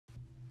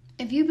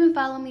If you've been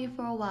following me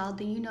for a while,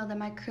 then you know that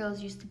my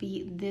curls used to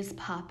be this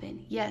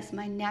poppin'. Yes,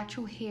 my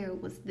natural hair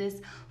was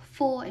this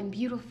full and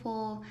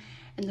beautiful,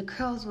 and the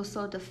curls were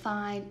so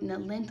defined, and the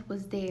length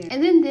was there.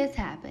 And then this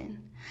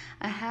happened.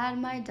 I had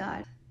my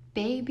daughter,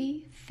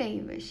 baby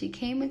favorite. She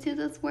came into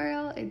this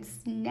world and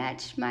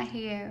snatched my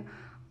hair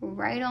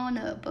right on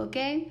up,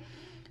 okay?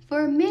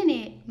 For a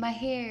minute, my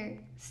hair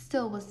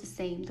still was the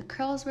same. The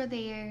curls were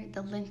there,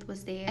 the length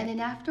was there. And then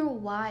after a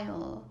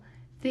while,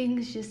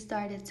 things just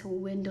started to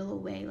dwindle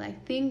away.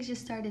 Like, things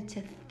just started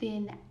to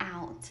thin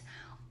out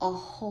a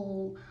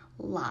whole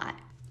lot.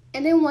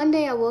 And then one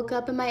day I woke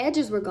up and my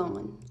edges were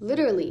gone.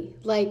 Literally,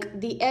 like,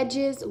 the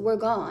edges were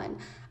gone.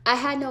 I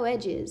had no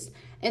edges.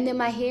 And then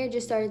my hair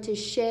just started to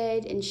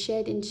shed and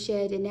shed and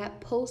shed. And that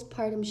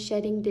postpartum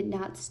shedding did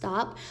not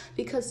stop,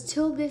 because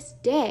till this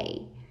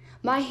day,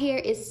 my hair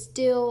is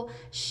still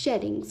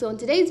shedding. So in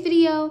today's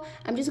video,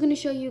 I'm just going to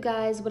show you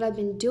guys what I've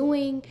been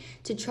doing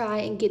to try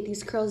and get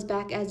these curls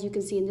back. As you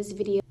can see in this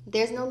video,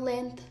 there's no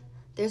length,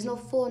 there's no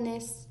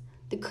fullness,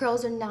 the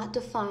curls are not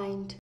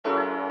defined.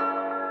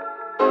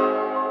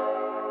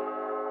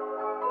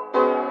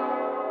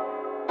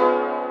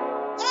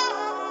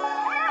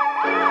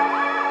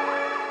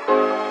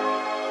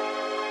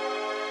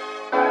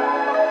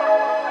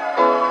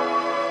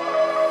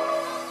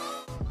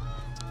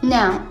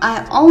 Now,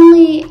 I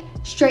only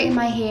straighten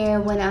my hair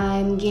when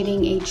I'm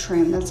getting a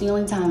trim. That's the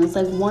only time. It's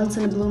like once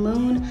in a blue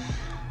moon.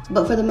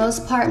 But for the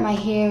most part, my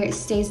hair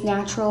stays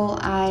natural.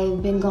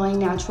 I've been going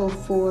natural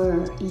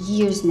for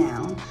years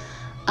now.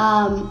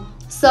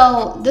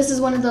 So this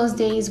is one of those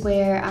days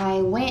where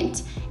I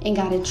went and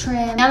got a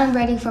trim. Now I'm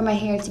ready for my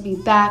hair to be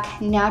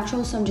back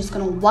natural. So I'm just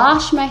gonna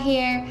wash my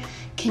hair,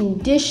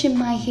 condition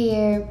my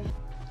hair.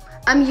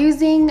 I'm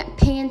using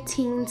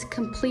Pantene's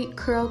Complete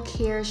Curl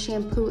Care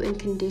shampoo and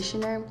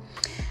conditioner.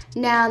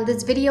 Now,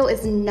 this video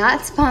is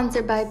not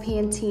sponsored by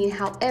Pantene.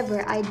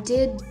 However, I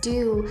did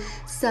do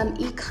some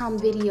e-com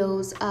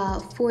videos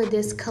for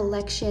this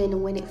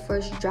collection when it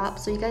first dropped.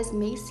 So you guys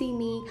may see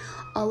me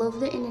all over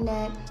the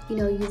internet, you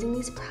know, using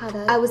these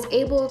products. I was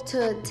able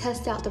to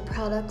test out the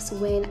products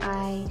when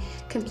I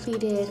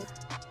completed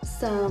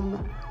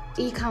some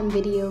e-com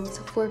videos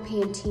for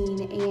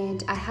Pantene,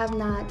 and I have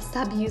not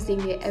stopped using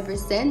it ever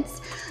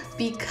since,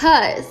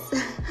 because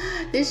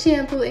this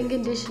shampoo and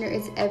conditioner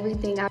is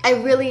everything. I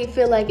really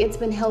feel like it's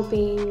been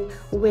helping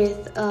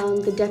with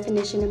the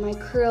definition of my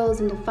curls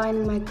and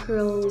defining my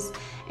curls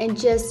and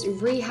just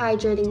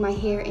rehydrating my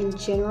hair in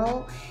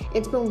general.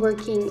 It's been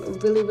working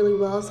really, really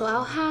well. So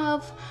I'll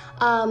have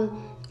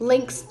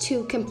links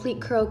to Complete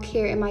Curl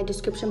Care in my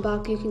description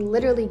box. You can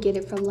literally get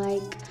it from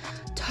like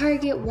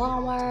Target,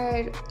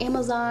 Walmart,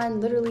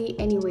 Amazon, literally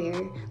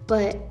anywhere.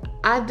 But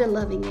I've been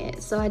loving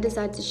it, so I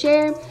decided to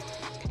share.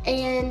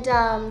 And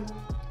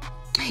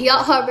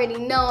y'all already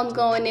know I'm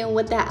going in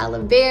with that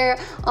aloe vera.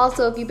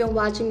 Also, if you've been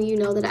watching me, you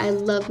know that I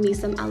love me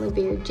some aloe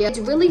vera gel. It's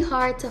really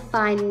hard to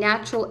find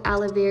natural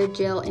aloe vera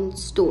gel in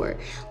store,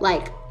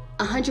 like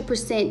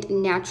 100%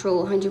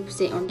 natural,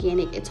 100%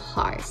 organic. It's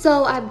hard.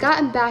 So I've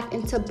gotten back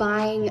into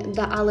buying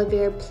the aloe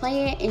vera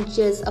plant and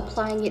just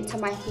applying it to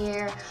my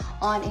hair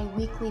on a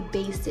weekly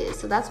basis.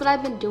 So that's what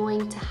I've been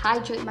doing to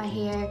hydrate my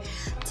hair,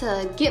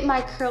 to get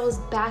my curls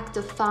back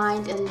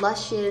defined and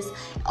luscious.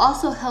 It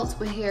also helps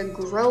with hair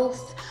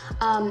growth.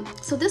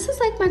 So this is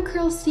like my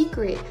curl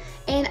secret.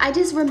 And I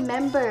just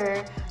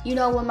remember, you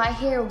know, when my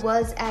hair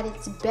was at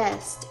its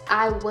best,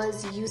 I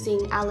was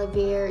using aloe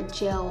vera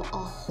gel a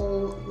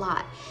whole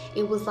lot.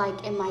 It was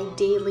like in my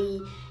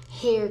daily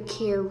hair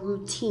care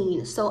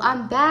routine. So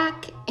I'm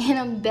back and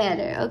I'm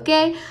better,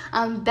 okay?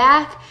 I'm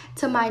back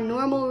to my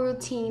normal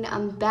routine.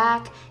 I'm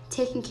back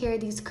taking care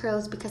of these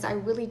curls because I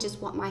really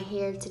just want my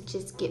hair to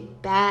just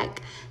get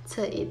back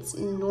to its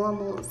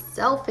normal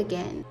self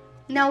again.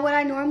 Now, what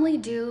I normally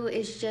do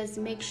is just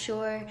make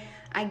sure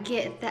I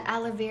get the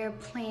aloe vera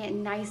plant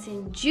nice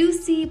and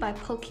juicy by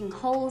poking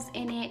holes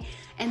in it,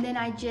 and then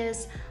I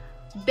just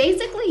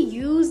basically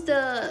use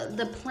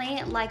the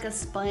plant like a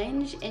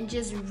sponge and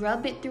just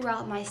rub it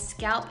throughout my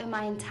scalp and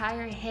my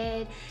entire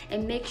head,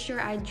 and make sure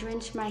I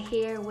drench my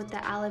hair with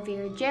the aloe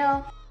vera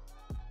gel.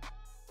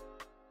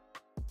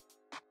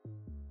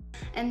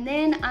 And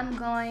then I'm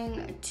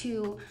going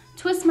to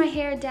twist my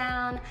hair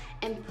down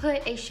and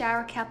put a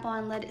shower cap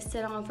on, let it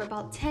sit on for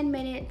about 10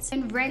 minutes,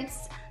 and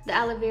rinse the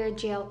aloe vera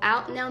gel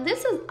out. Now,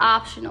 this is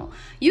optional.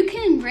 You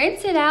can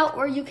rinse it out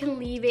or you can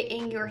leave it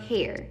in your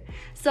hair.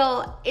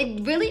 So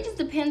it really just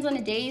depends on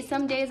the day.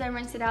 Some days I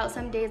rinse it out,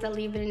 some days I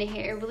leave it in the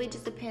hair. It really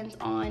just depends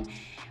on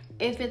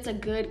if it's a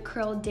good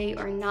curl day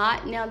or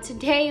not. Now,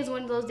 today is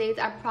one of those days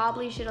I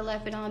probably should have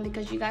left it on,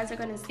 because you guys are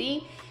gonna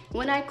see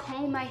when I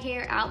comb my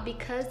hair out,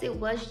 because it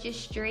was just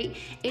straight,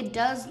 it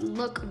does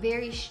look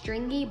very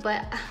stringy.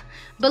 But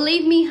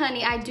believe me,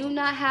 honey, I do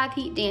not have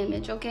heat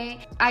damage,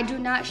 okay? I do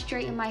not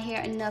straighten my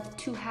hair enough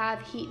to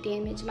have heat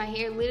damage. My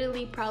hair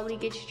literally probably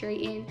gets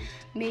straightened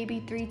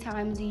maybe 3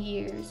 times a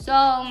year.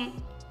 So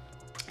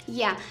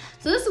yeah,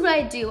 so this is what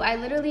I do. I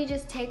literally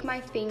just take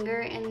my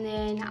finger and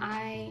then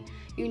I,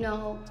 you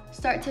know,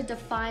 start to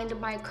define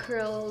my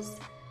curls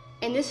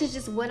And this is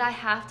just what I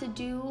have to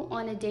do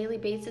on a daily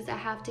basis. I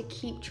have to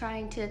keep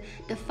trying to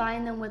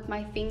define them with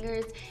my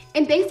fingers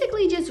and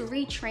basically just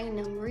retrain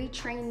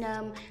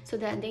them so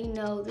that they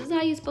know this is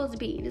how you're supposed to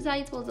be. This is how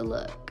you're supposed to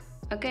look,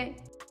 okay?